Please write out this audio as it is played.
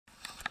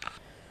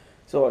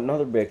So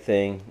another big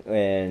thing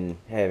in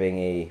having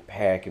a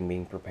pack and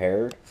being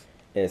prepared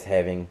is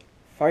having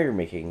fire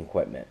making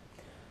equipment.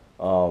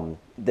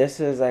 This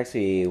is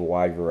actually a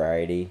wide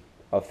variety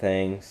of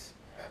things.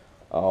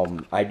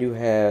 I do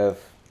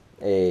have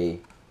a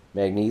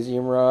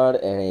magnesium rod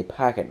and a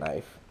pocket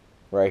knife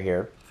right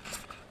here.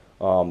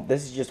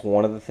 This is just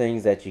one of the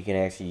things that you can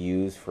actually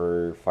use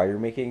for fire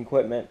making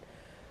equipment.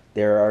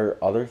 There are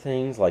other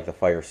things like the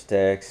fire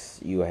sticks.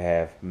 You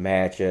have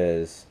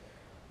matches,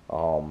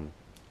 um,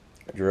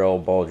 drill,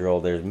 bow drill.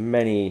 There's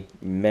many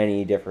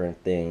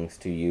different things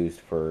to use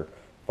for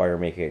fire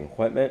making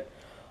equipment.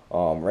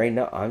 Right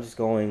now, I'm just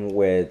going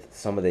with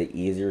some of the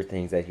easier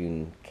things that you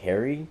can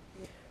carry,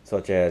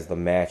 such as the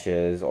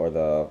matches or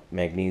the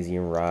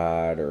magnesium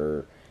rod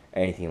or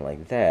anything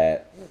like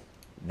that.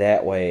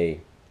 That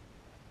way,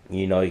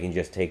 you can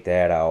just take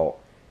that out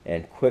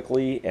and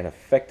quickly and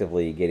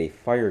effectively get a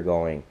fire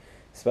going,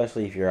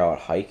 especially if you're out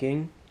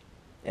hiking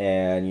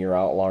and you're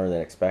out longer than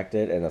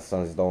expected and the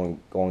sun's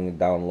going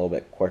down a little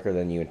bit quicker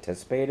than you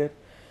anticipated,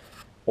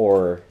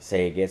 or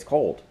say it gets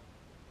cold.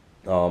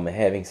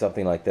 Having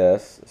something like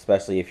this,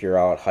 especially if you're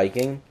out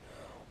hiking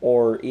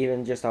or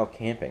even just out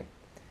camping,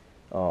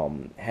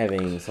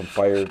 having some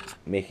fire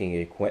making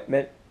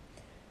equipment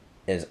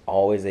is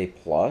always a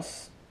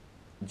plus,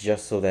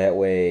 just so that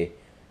way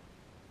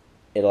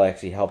it'll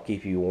actually help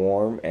keep you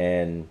warm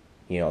and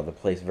the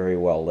place very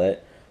well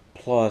lit.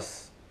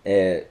 Plus,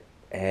 it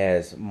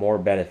has more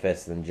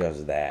benefits than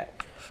just that.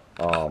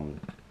 Um,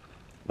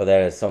 but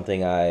that is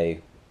something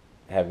I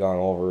have gone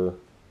over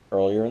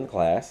earlier in the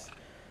class.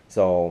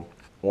 So,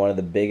 one of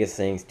the biggest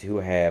things to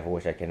have,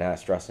 which I cannot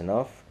stress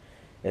enough,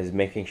 is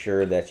making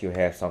sure that you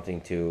have something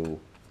to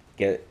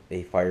get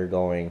a fire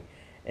going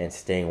and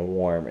staying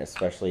warm,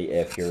 especially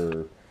if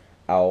you're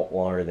out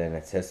longer than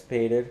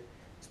anticipated,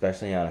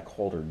 especially on a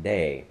colder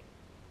day,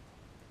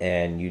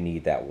 and you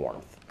need that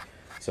warmth.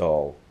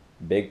 So,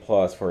 big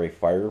plus for a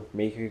fire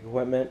making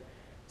equipment,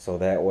 so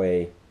that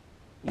way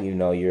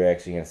you're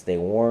actually going to stay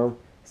warm,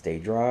 stay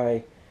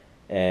dry,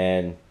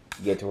 and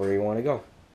get to where you want to go.